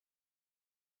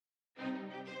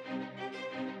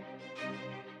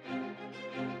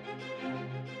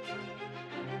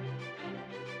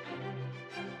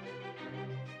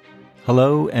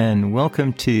Hello and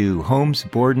welcome to Holmes,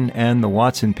 Borden, and the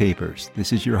Watson Papers.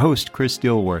 This is your host, Chris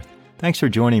Dilworth. Thanks for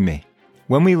joining me.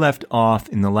 When we left off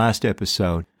in the last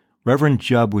episode, Reverend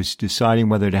Jubb was deciding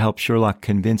whether to help Sherlock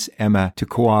convince Emma to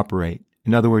cooperate.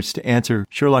 In other words, to answer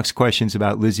Sherlock's questions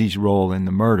about Lizzie's role in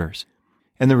the murders.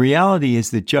 And the reality is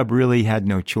that Jubb really had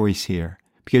no choice here,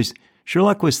 because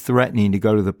Sherlock was threatening to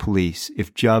go to the police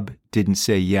if Jubb didn't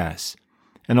say yes.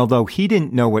 And although he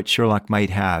didn't know what Sherlock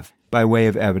might have by way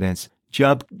of evidence,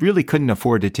 Jubb really couldn't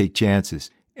afford to take chances.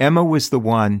 Emma was the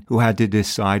one who had to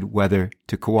decide whether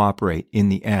to cooperate in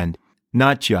the end,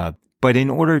 not Jubb. But in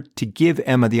order to give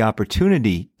Emma the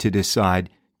opportunity to decide,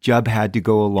 Jubb had to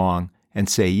go along and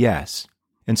say yes.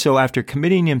 And so after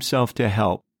committing himself to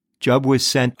help, Jubb was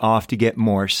sent off to get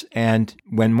Morse, and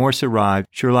when Morse arrived,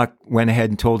 Sherlock went ahead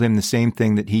and told him the same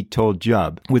thing that he'd told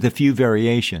Jubb, with a few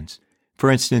variations.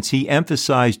 For instance, he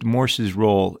emphasized Morse's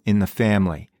role in the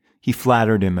family. He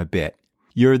flattered him a bit.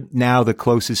 You're now the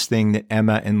closest thing that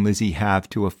Emma and Lizzie have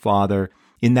to a father.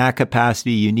 In that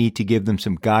capacity, you need to give them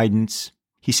some guidance.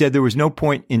 He said there was no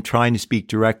point in trying to speak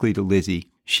directly to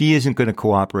Lizzie. She isn't going to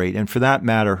cooperate, and for that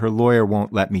matter, her lawyer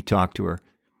won't let me talk to her.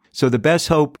 So the best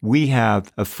hope we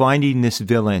have of finding this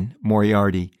villain,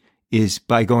 Moriarty, is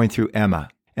by going through Emma.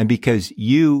 And because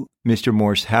you, Mr.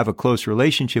 Morse, have a close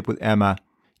relationship with Emma,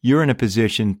 you're in a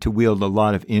position to wield a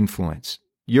lot of influence.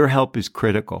 Your help is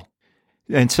critical.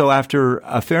 And so after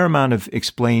a fair amount of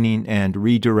explaining and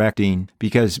redirecting,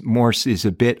 because Morse is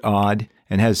a bit odd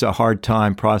and has a hard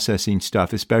time processing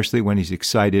stuff, especially when he's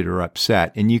excited or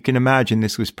upset. And you can imagine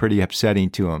this was pretty upsetting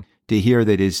to him, to hear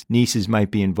that his nieces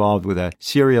might be involved with a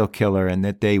serial killer and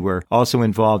that they were also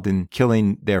involved in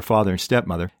killing their father and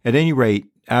stepmother. At any rate,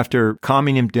 after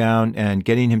calming him down and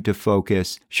getting him to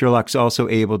focus, Sherlock's also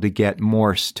able to get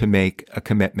Morse to make a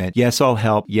commitment. Yes, I'll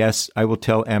help. Yes, I will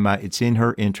tell Emma it's in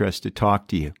her interest to talk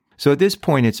to you. So at this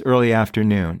point, it's early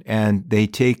afternoon, and they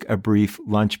take a brief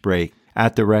lunch break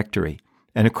at the rectory.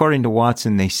 And according to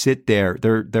Watson, they sit there.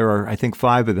 There are, I think,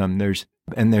 5 of them.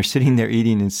 And they're sitting there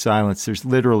eating in silence. There's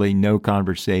literally no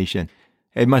conversation.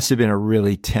 It must have been a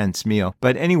really tense meal.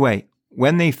 But anyway,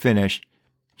 when they finish,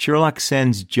 Sherlock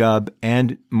sends Jubb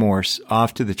and Morse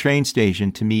off to the train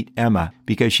station to meet Emma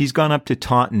because she's gone up to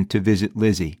Taunton to visit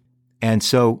Lizzie. And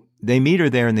so they meet her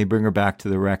there and they bring her back to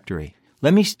the rectory.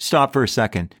 Let me stop for a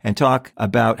second and talk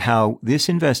about how this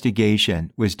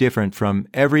investigation was different from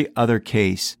every other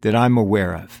case that I'm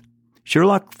aware of.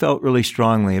 Sherlock felt really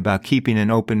strongly about keeping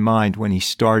an open mind when he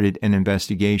started an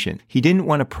investigation. He didn't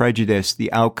want to prejudice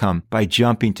the outcome by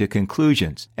jumping to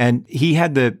conclusions. And he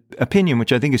had the opinion,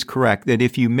 which I think is correct, that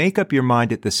if you make up your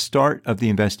mind at the start of the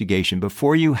investigation,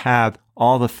 before you have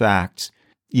all the facts,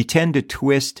 you tend to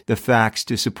twist the facts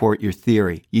to support your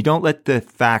theory. You don't let the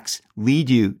facts lead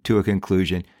you to a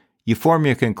conclusion. You form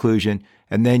your conclusion,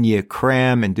 and then you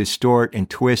cram and distort and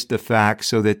twist the facts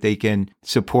so that they can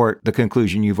support the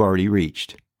conclusion you've already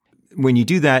reached. When you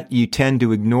do that, you tend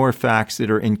to ignore facts that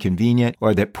are inconvenient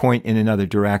or that point in another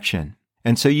direction.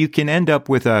 And so you can end up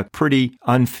with a pretty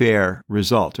unfair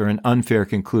result or an unfair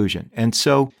conclusion. And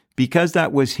so because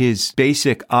that was his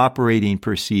basic operating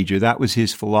procedure, that was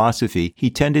his philosophy, he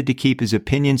tended to keep his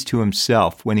opinions to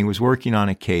himself when he was working on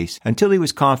a case until he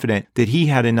was confident that he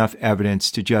had enough evidence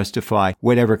to justify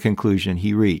whatever conclusion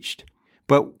he reached.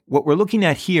 But what we're looking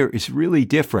at here is really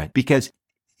different because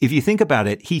if you think about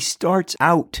it, he starts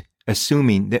out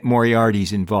assuming that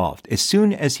Moriarty's involved. As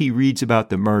soon as he reads about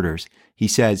the murders, he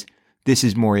says, "This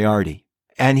is Moriarty."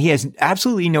 And he has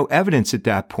absolutely no evidence at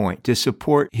that point to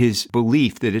support his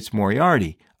belief that it's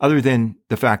Moriarty, other than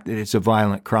the fact that it's a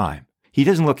violent crime. He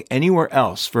doesn't look anywhere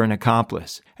else for an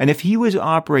accomplice. And if he was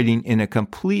operating in a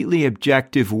completely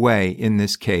objective way in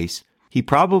this case, he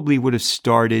probably would have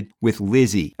started with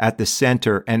Lizzie at the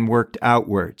center and worked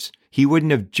outwards. He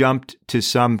wouldn't have jumped to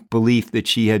some belief that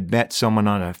she had met someone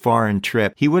on a foreign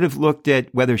trip. He would have looked at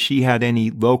whether she had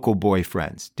any local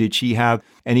boyfriends. Did she have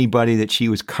anybody that she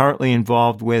was currently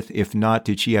involved with? If not,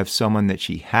 did she have someone that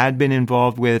she had been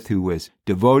involved with who was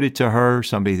devoted to her,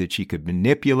 somebody that she could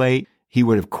manipulate? He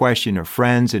would have questioned her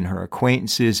friends and her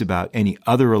acquaintances about any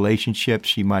other relationships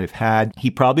she might have had.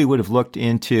 He probably would have looked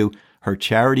into her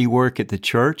charity work at the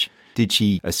church. Did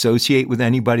she associate with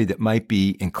anybody that might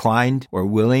be inclined or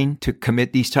willing to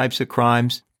commit these types of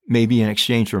crimes, maybe in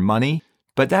exchange for money?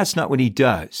 But that's not what he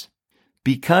does.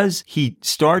 Because he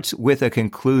starts with a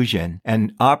conclusion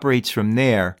and operates from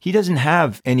there, he doesn't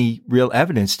have any real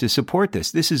evidence to support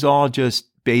this. This is all just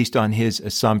based on his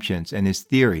assumptions and his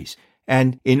theories.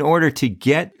 And in order to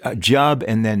get Jubb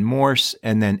and then Morse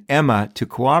and then Emma to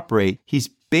cooperate, he's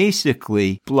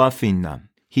basically bluffing them.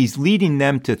 He's leading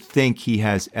them to think he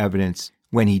has evidence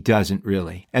when he doesn't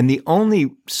really. And the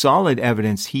only solid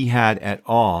evidence he had at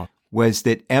all was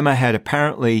that Emma had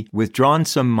apparently withdrawn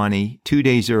some money 2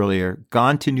 days earlier,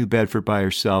 gone to New Bedford by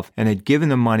herself, and had given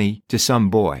the money to some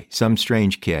boy, some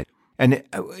strange kid. And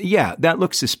yeah, that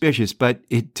looks suspicious, but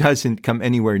it doesn't come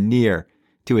anywhere near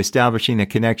to establishing a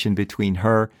connection between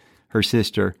her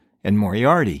sister, and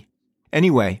Moriarty.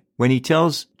 Anyway, when he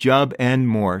tells Jubb and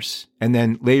Morse, and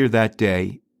then later that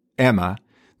day, Emma,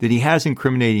 that he has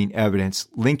incriminating evidence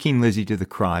linking Lizzie to the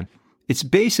crime, it's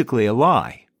basically a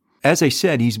lie. As I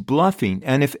said, he's bluffing,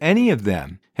 and if any of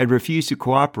them had refused to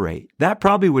cooperate, that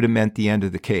probably would have meant the end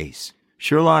of the case.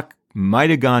 Sherlock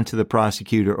might have gone to the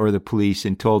prosecutor or the police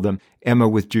and told them Emma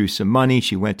withdrew some money,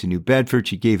 she went to New Bedford,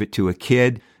 she gave it to a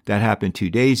kid. That happened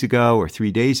 2 days ago or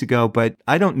 3 days ago, but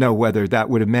I don't know whether that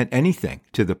would have meant anything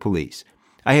to the police.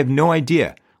 I have no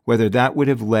idea whether that would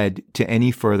have led to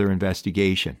any further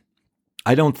investigation.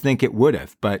 I don't think it would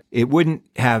have, but it wouldn't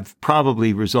have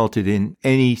probably resulted in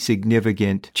any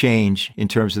significant change in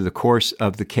terms of the course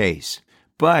of the case.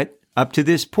 But up to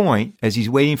this point, as he's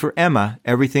waiting for Emma,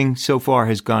 everything so far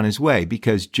has gone his way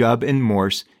because Jubb and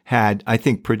Morse had, I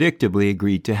think, predictably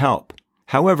agreed to help.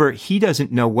 However, he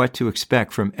doesn't know what to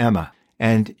expect from Emma,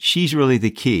 and she's really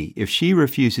the key. If she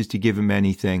refuses to give him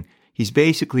anything, he's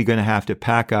basically going to have to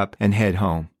pack up and head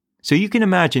home. So you can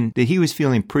imagine that he was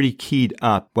feeling pretty keyed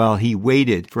up while he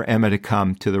waited for Emma to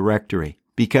come to the rectory,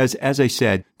 because, as I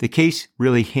said, the case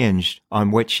really hinged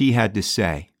on what she had to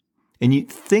say. And you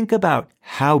think about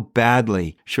how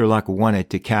badly Sherlock wanted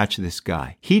to catch this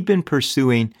guy. He'd been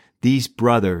pursuing these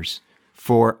brothers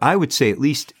for, I would say, at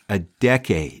least a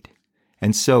decade.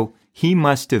 And so he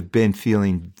must have been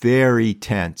feeling very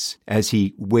tense as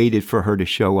he waited for her to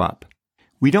show up.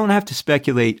 We don't have to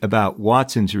speculate about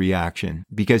Watson's reaction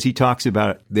because he talks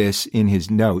about this in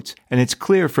his notes, and it's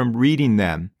clear from reading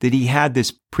them that he had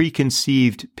this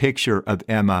preconceived picture of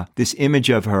Emma, this image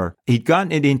of her. He'd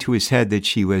gotten it into his head that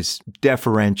she was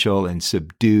deferential and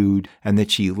subdued and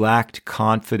that she lacked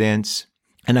confidence.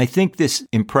 And I think this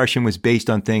impression was based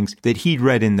on things that he'd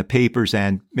read in the papers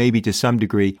and maybe to some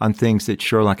degree on things that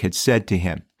Sherlock had said to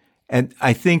him. And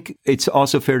I think it's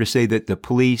also fair to say that the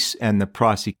police and the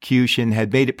prosecution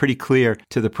had made it pretty clear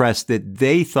to the press that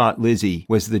they thought Lizzie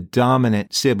was the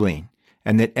dominant sibling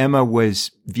and that Emma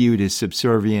was viewed as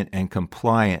subservient and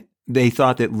compliant. They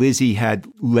thought that Lizzie had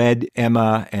led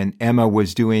Emma and Emma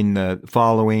was doing the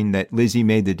following, that Lizzie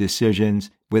made the decisions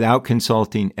without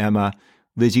consulting Emma.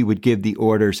 Lizzie would give the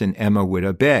orders and Emma would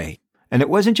obey. And it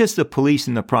wasn't just the police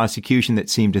and the prosecution that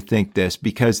seemed to think this,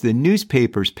 because the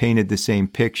newspapers painted the same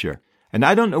picture. And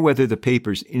I don't know whether the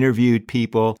papers interviewed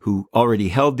people who already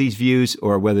held these views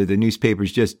or whether the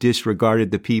newspapers just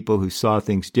disregarded the people who saw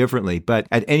things differently. But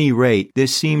at any rate,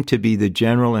 this seemed to be the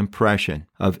general impression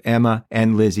of Emma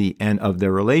and Lizzie and of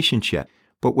their relationship.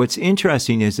 But what's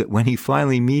interesting is that when he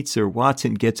finally meets her,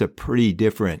 Watson gets a pretty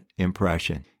different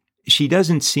impression. She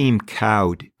doesn't seem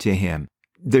cowed to him.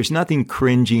 There's nothing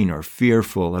cringing or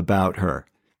fearful about her.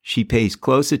 She pays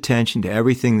close attention to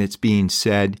everything that's being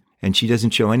said, and she doesn't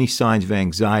show any signs of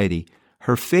anxiety.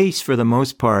 Her face, for the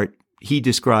most part, he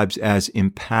describes as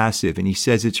impassive, and he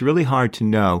says it's really hard to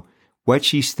know what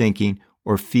she's thinking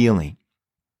or feeling.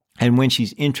 And when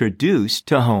she's introduced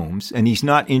to Holmes, and he's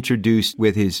not introduced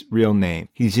with his real name,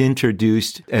 he's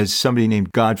introduced as somebody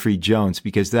named Godfrey Jones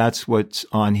because that's what's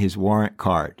on his warrant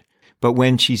card. But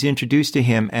when she's introduced to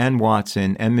him and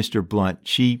Watson and Mr. Blunt,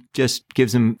 she just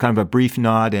gives him kind of a brief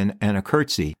nod and a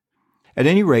curtsy. At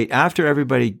any rate, after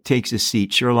everybody takes a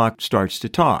seat, Sherlock starts to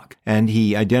talk, and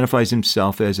he identifies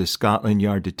himself as a Scotland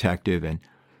Yard detective, and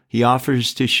he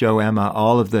offers to show Emma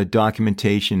all of the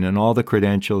documentation and all the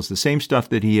credentials, the same stuff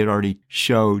that he had already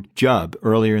showed Jubb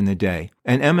earlier in the day.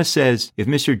 And Emma says, if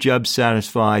Mr. Jubb's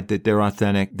satisfied that they're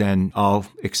authentic, then I'll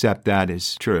accept that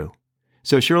as true.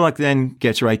 So Sherlock then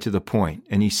gets right to the point,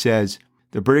 and he says,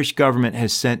 the British government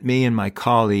has sent me and my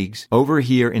colleagues over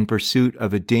here in pursuit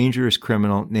of a dangerous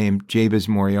criminal named Jabez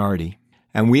Moriarty,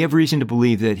 and we have reason to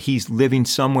believe that he's living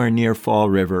somewhere near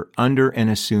Fall River under an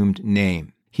assumed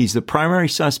name. He's the primary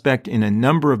suspect in a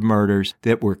number of murders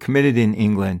that were committed in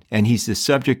England, and he's the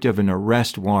subject of an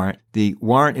arrest warrant. The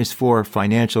warrant is for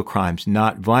financial crimes,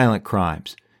 not violent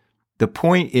crimes. The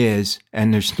point is,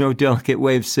 and there's no delicate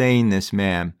way of saying this,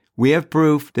 ma'am, we have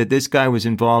proof that this guy was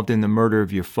involved in the murder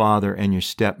of your father and your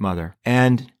stepmother.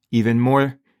 And even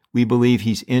more, we believe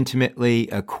he's intimately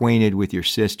acquainted with your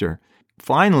sister.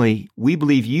 Finally, we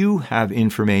believe you have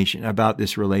information about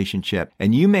this relationship,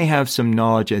 and you may have some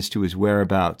knowledge as to his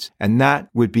whereabouts, and that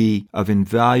would be of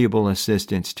invaluable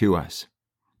assistance to us.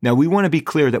 Now, we want to be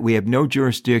clear that we have no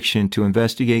jurisdiction to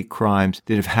investigate crimes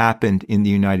that have happened in the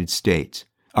United States.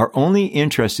 Our only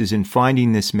interest is in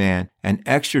finding this man and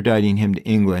extraditing him to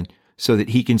England so that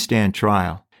he can stand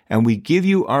trial. And we give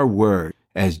you our word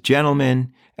as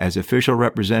gentlemen, as official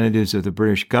representatives of the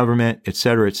British government,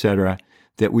 etc.,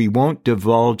 that we won't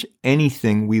divulge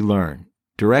anything we learn,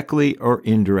 directly or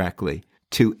indirectly,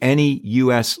 to any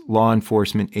U.S. law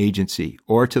enforcement agency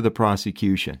or to the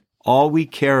prosecution. All we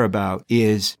care about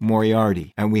is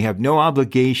Moriarty, and we have no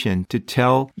obligation to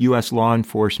tell U.S. law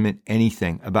enforcement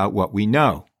anything about what we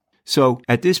know. So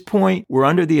at this point, we're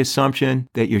under the assumption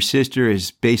that your sister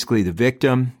is basically the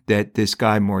victim, that this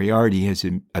guy Moriarty has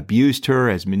abused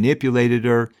her, has manipulated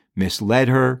her, misled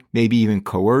her, maybe even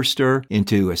coerced her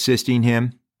into assisting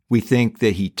him. We think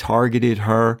that he targeted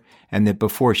her and that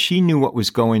before she knew what was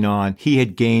going on, he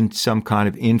had gained some kind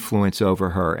of influence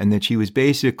over her and that she was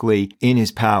basically in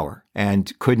his power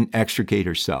and couldn't extricate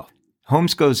herself.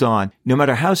 Holmes goes on, no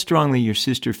matter how strongly your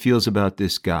sister feels about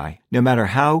this guy, no matter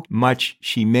how much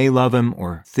she may love him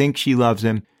or think she loves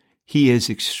him, he is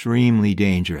extremely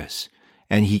dangerous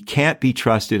and he can't be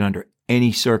trusted under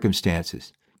any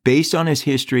circumstances. Based on his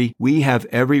history, we have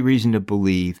every reason to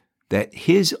believe that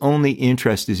his only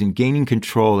interest is in gaining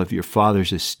control of your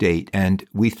father's estate. And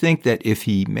we think that if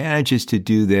he manages to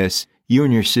do this, you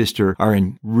and your sister are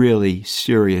in really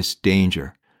serious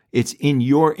danger. It's in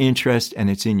your interest and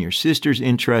it's in your sister's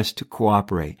interest to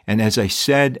cooperate. And as I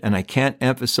said, and I can't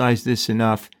emphasize this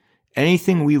enough,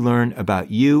 anything we learn about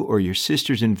you or your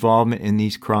sister's involvement in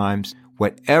these crimes,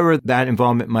 whatever that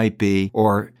involvement might be,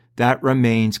 or that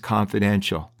remains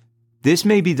confidential. This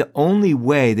may be the only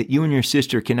way that you and your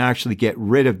sister can actually get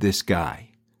rid of this guy.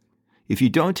 If you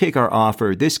don't take our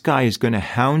offer, this guy is going to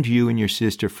hound you and your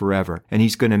sister forever, and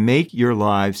he's going to make your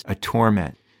lives a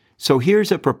torment. So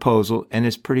here's a proposal, and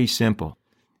it's pretty simple.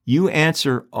 You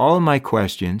answer all of my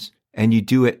questions, and you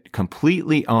do it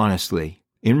completely honestly.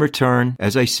 In return,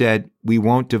 as I said, we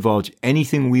won't divulge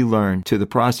anything we learn to the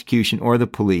prosecution or the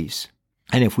police.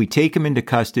 And if we take him into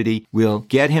custody, we'll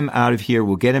get him out of here,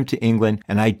 we'll get him to England,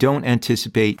 and I don't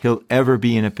anticipate he'll ever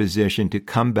be in a position to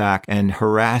come back and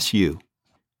harass you.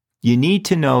 You need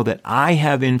to know that I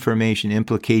have information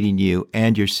implicating you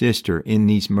and your sister in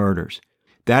these murders.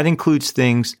 That includes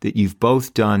things that you've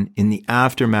both done in the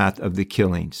aftermath of the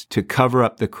killings to cover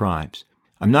up the crimes.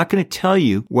 I'm not going to tell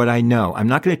you what I know. I'm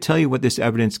not going to tell you what this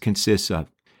evidence consists of.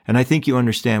 And I think you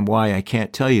understand why I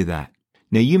can't tell you that.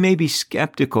 Now, you may be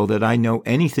skeptical that I know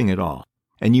anything at all,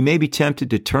 and you may be tempted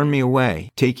to turn me away,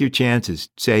 take your chances,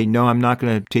 say, no, I'm not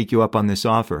going to take you up on this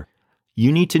offer.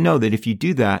 You need to know that if you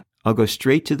do that, I'll go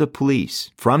straight to the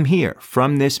police from here,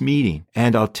 from this meeting,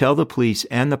 and I'll tell the police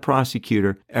and the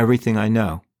prosecutor everything I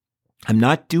know. I'm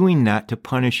not doing that to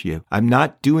punish you. I'm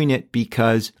not doing it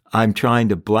because I'm trying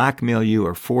to blackmail you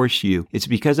or force you. It's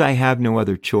because I have no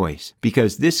other choice.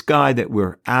 Because this guy that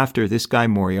we're after, this guy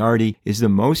Moriarty, is the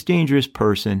most dangerous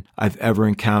person I've ever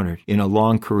encountered in a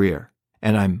long career.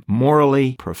 And I'm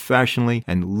morally, professionally,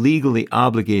 and legally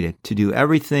obligated to do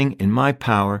everything in my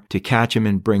power to catch him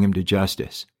and bring him to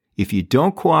justice. If you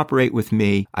don't cooperate with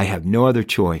me, I have no other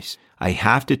choice. I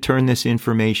have to turn this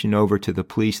information over to the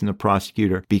police and the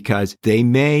prosecutor because they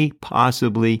may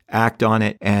possibly act on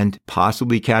it and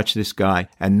possibly catch this guy.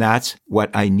 And that's what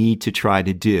I need to try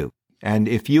to do. And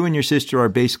if you and your sister are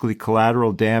basically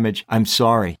collateral damage, I'm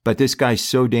sorry, but this guy's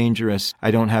so dangerous,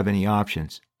 I don't have any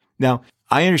options. Now,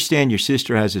 I understand your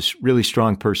sister has a really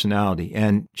strong personality,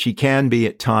 and she can be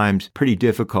at times pretty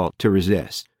difficult to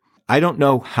resist. I don't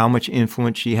know how much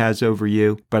influence she has over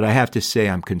you, but I have to say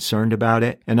I'm concerned about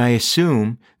it. And I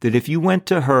assume that if you went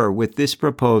to her with this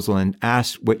proposal and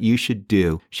asked what you should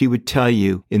do, she would tell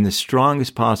you in the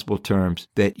strongest possible terms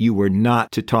that you were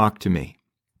not to talk to me.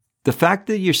 The fact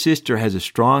that your sister has a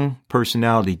strong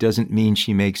personality doesn't mean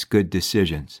she makes good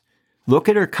decisions. Look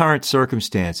at her current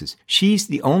circumstances. She's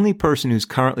the only person who's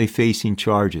currently facing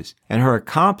charges, and her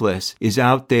accomplice is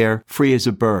out there free as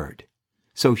a bird.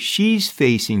 So she's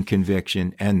facing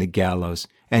conviction and the gallows,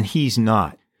 and he's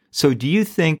not. So do you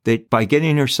think that by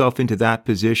getting herself into that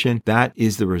position, that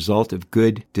is the result of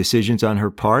good decisions on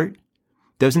her part?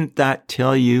 Doesn't that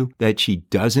tell you that she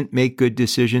doesn't make good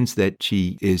decisions, that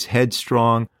she is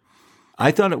headstrong?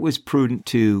 I thought it was prudent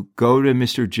to go to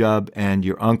Mr. Jubb and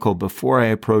your uncle before I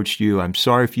approached you. I'm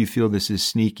sorry if you feel this is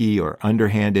sneaky or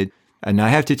underhanded. And I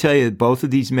have to tell you that both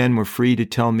of these men were free to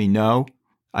tell me no.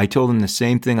 I told them the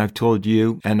same thing I've told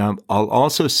you, and I'll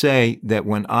also say that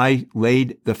when I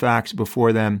laid the facts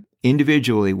before them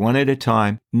individually, one at a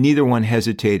time, neither one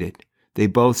hesitated. They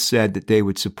both said that they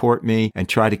would support me and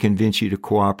try to convince you to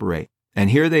cooperate. And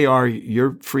here they are.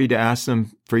 You're free to ask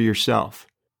them for yourself.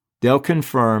 They'll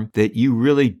confirm that you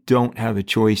really don't have a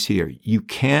choice here. You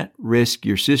can't risk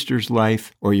your sister's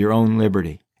life or your own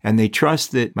liberty. And they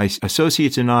trust that my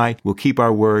associates and I will keep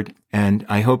our word, and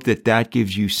I hope that that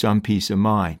gives you some peace of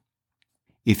mind.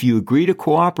 If you agree to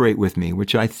cooperate with me,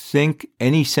 which I think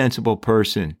any sensible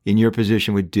person in your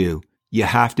position would do, you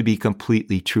have to be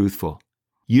completely truthful.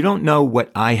 You don't know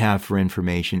what I have for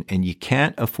information, and you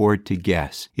can't afford to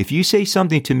guess. If you say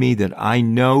something to me that I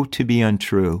know to be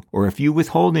untrue, or if you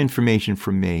withhold information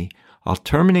from me, I'll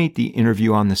terminate the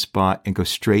interview on the spot and go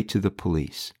straight to the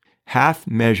police. Half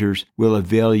measures will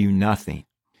avail you nothing.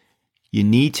 You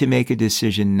need to make a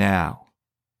decision now.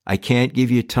 I can't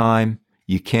give you time.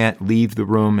 You can't leave the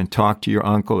room and talk to your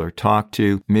uncle or talk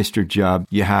to Mr. Jubb.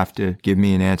 You have to give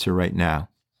me an answer right now.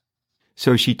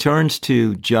 So she turns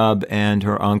to Jubb and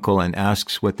her uncle and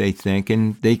asks what they think,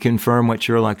 and they confirm what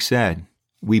Sherlock said.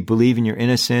 We believe in your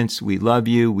innocence, we love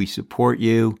you, we support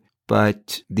you,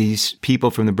 but these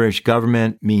people from the British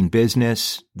government mean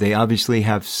business. They obviously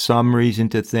have some reason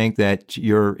to think that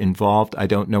you're involved. I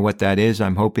don't know what that is.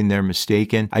 I'm hoping they're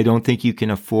mistaken. I don't think you can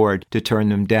afford to turn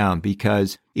them down,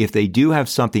 because if they do have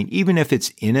something, even if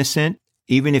it's innocent,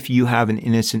 even if you have an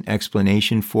innocent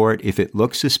explanation for it, if it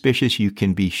looks suspicious, you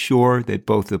can be sure that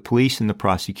both the police and the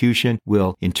prosecution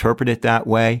will interpret it that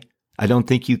way. I don't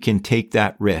think you can take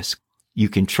that risk. You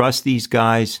can trust these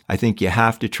guys. I think you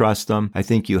have to trust them. I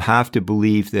think you have to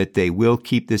believe that they will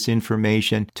keep this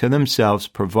information to themselves,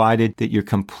 provided that you're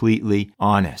completely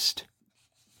honest.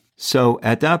 So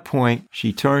at that point,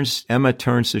 Emma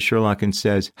turns to Sherlock and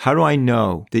says, "How do I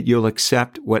know that you'll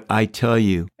accept what I tell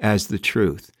you as the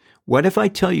truth? What if I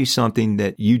tell you something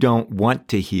that you don't want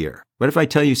to hear? What if I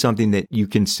tell you something that you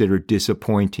consider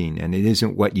disappointing and it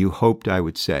isn't what you hoped I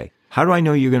would say? How do I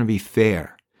know you're going to be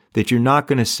fair? That you're not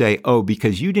going to say, oh,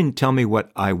 because you didn't tell me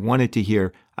what I wanted to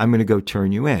hear, I'm going to go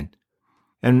turn you in."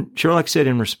 And Sherlock said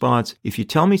in response, "If you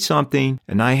tell me something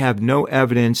and I have no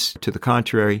evidence to the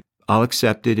contrary, I'll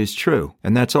accept it as true.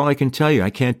 And that's all I can tell you. I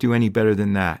can't do any better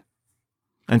than that."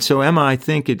 And so Emma, I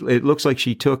think it looks like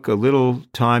she took a little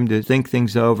time to think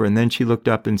things over, and then she looked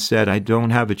up and said, "I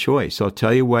don't have a choice. I'll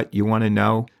tell you what you want to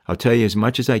know. I'll tell you as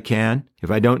much as I can.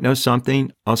 If I don't know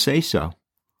something, I'll say so.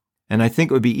 And I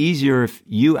think it would be easier if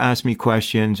you asked me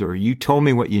questions or you told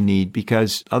me what you need,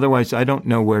 because otherwise I don't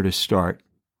know where to start."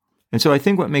 And so I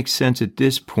think what makes sense at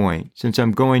this point, since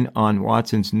I'm going on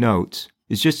Watson's notes,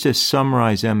 is just to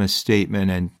summarize Emma's statement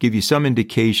and give you some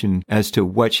indication as to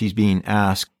what she's being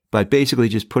asked, but basically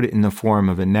just put it in the form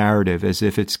of a narrative as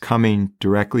if it's coming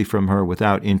directly from her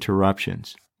without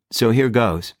interruptions. So here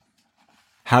goes.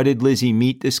 How did Lizzie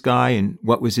meet this guy, and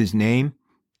what was his name?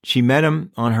 She met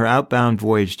him on her outbound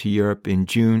voyage to Europe in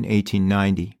June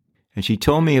 1890, and she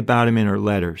told me about him in her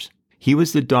letters. He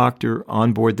was the doctor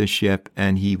on board the ship,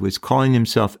 and he was calling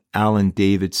himself Alan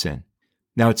Davidson.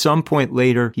 Now, at some point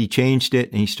later, he changed it,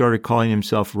 and he started calling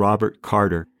himself Robert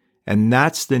Carter. And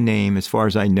that's the name, as far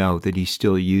as I know, that he's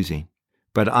still using.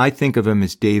 But I think of him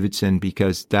as Davidson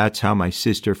because that's how my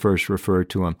sister first referred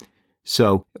to him.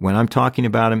 So when I'm talking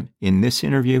about him in this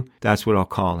interview, that's what I'll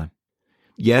call him.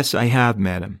 Yes, I have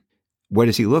met him. What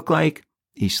does he look like?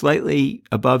 He's slightly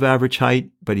above average height,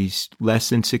 but he's less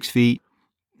than 6 feet.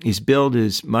 His build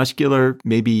is muscular,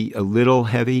 maybe a little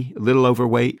heavy, a little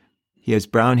overweight. He has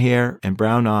brown hair and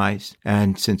brown eyes,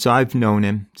 and since I've known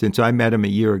him, since I met him a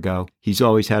year ago, he's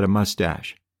always had a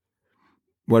mustache.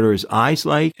 What are his eyes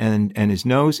like and his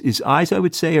nose? His eyes, I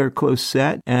would say, are close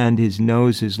set, and his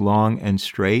nose is long and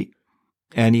straight.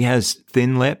 And he has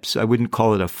thin lips. I wouldn't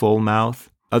call it a full mouth.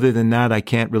 Other than that, I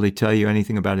can't really tell you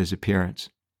anything about his appearance.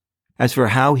 As for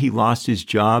how he lost his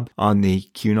job on the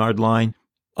Cunard line,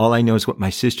 all I know is what my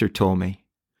sister told me.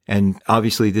 And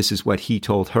obviously this is what he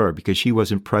told her because she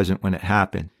wasn't present when it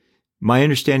happened. My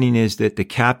understanding is that the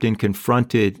captain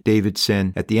confronted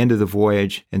Davidson at the end of the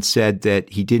voyage and said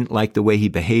that he didn't like the way he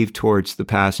behaved towards the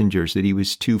passengers, that he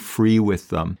was too free with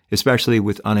them, especially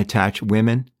with unattached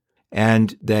women,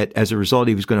 and that as a result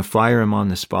he was going to fire him on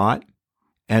the spot.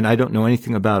 And I don't know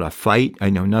anything about a fight. I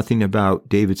know nothing about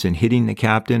Davidson hitting the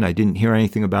captain. I didn't hear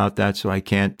anything about that, so I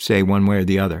can't say one way or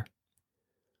the other.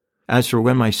 As for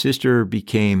when my sister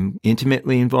became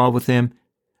intimately involved with him,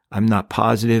 I'm not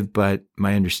positive, but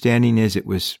my understanding is it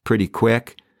was pretty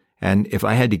quick. And if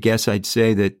I had to guess, I'd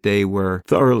say that they were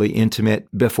thoroughly intimate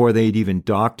before they'd even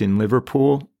docked in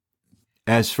Liverpool.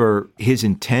 As for his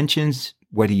intentions,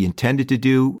 what he intended to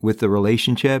do with the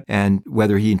relationship and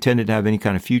whether he intended to have any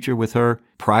kind of future with her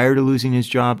prior to losing his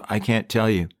job, I can't tell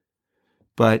you.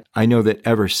 But I know that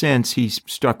ever since, he's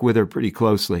stuck with her pretty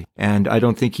closely, and I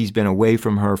don't think he's been away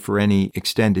from her for any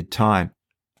extended time.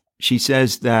 She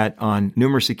says that on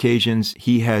numerous occasions,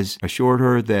 he has assured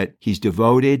her that he's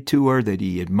devoted to her, that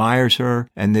he admires her,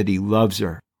 and that he loves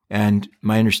her. And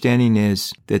my understanding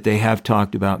is that they have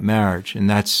talked about marriage, and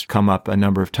that's come up a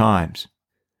number of times.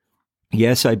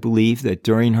 Yes, I believe that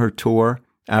during her tour,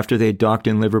 after they docked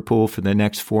in Liverpool for the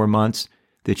next 4 months,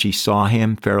 that she saw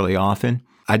him fairly often.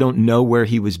 I don't know where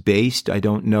he was based. I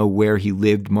don't know where he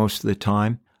lived most of the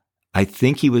time. I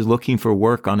think he was looking for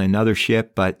work on another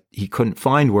ship, but he couldn't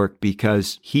find work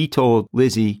because he told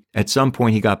Lizzie at some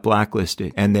point he got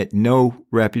blacklisted and that no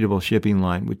reputable shipping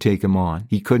line would take him on.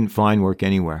 He couldn't find work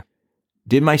anywhere.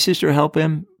 Did my sister help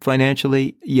him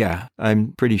financially? Yeah,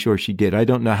 I'm pretty sure she did. I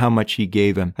don't know how much she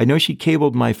gave him. I know she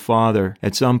cabled my father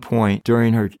at some point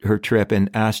during her trip and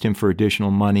asked him for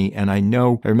additional money. And I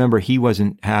remember he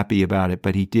wasn't happy about it,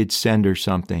 but he did send her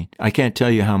something. I can't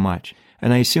tell you how much.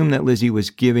 And I assume that Lizzie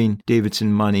was giving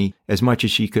Davidson money as much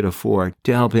as she could afford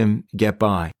to help him get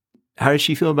by. How does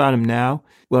she feel about him now?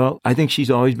 Well, I think she's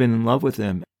always been in love with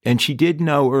him. And she did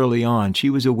know early on, she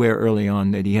was aware early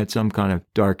on that he had some kind of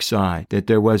dark side, that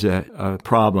there was a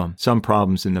problem, some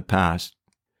problems in the past.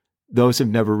 Those have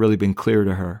never really been clear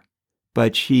to her.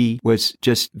 But she was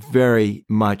just very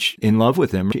much in love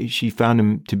with him. She found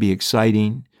him to be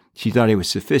exciting. She thought he was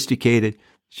sophisticated.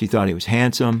 She thought he was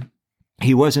handsome.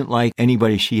 He wasn't like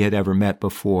anybody she had ever met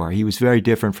before. He was very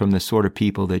different from the sort of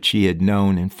people that she had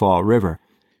known in Fall River.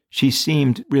 She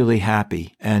seemed really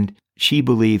happy, and she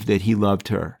believed that he loved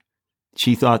her.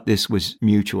 She thought this was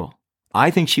mutual.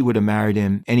 I think she would have married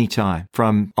him any time,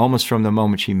 almost from the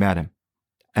moment she met him.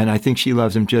 And I think she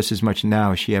loves him just as much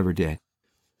now as she ever did.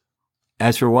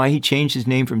 As for why he changed his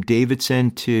name from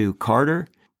Davidson to Carter,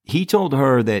 he told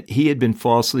her that he had been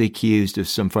falsely accused of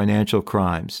some financial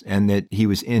crimes and that he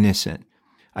was innocent.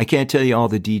 I can't tell you all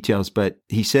the details, but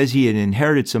he says he had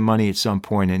inherited some money at some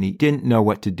point and he didn't know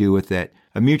what to do with it.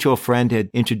 A mutual friend had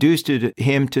introduced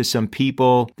him to some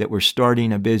people that were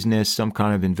starting a business, some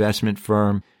kind of investment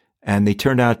firm, and they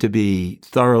turned out to be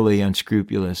thoroughly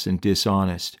unscrupulous and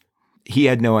dishonest. He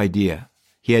had no idea.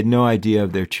 He had no idea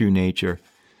of their true nature.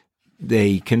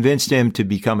 They convinced him to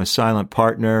become a silent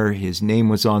partner. His name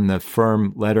was on the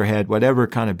firm letterhead, whatever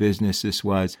kind of business this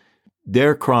was.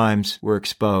 Their crimes were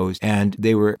exposed, and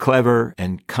they were clever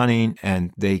and cunning,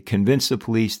 and they convinced the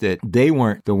police that they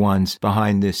weren't the ones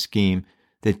behind this scheme,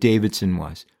 that Davidson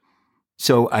was.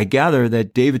 So I gather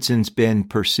that Davidson's been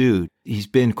pursued. He's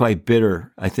been quite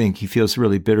bitter. I think he feels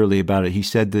really bitterly about it. He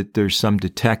said that there's some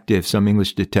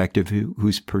English detective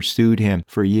who's pursued him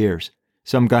for years.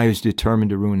 Some guy who's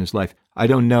determined to ruin his life. I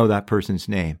don't know that person's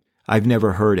name. I've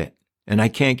never heard it. And I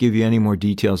can't give you any more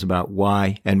details about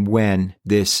why and when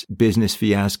this business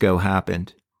fiasco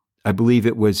happened. I believe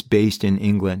it was based in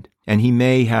England, and he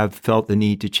may have felt the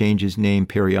need to change his name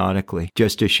periodically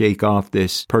just to shake off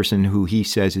this person who he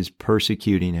says is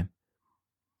persecuting him.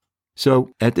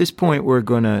 So at this point, we're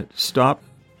going to stop.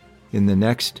 In the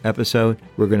next episode,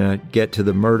 we're going to get to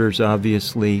the murders,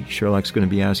 obviously. Sherlock's going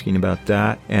to be asking about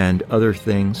that and other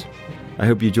things. I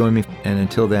hope you join me, and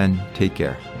until then, take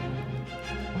care.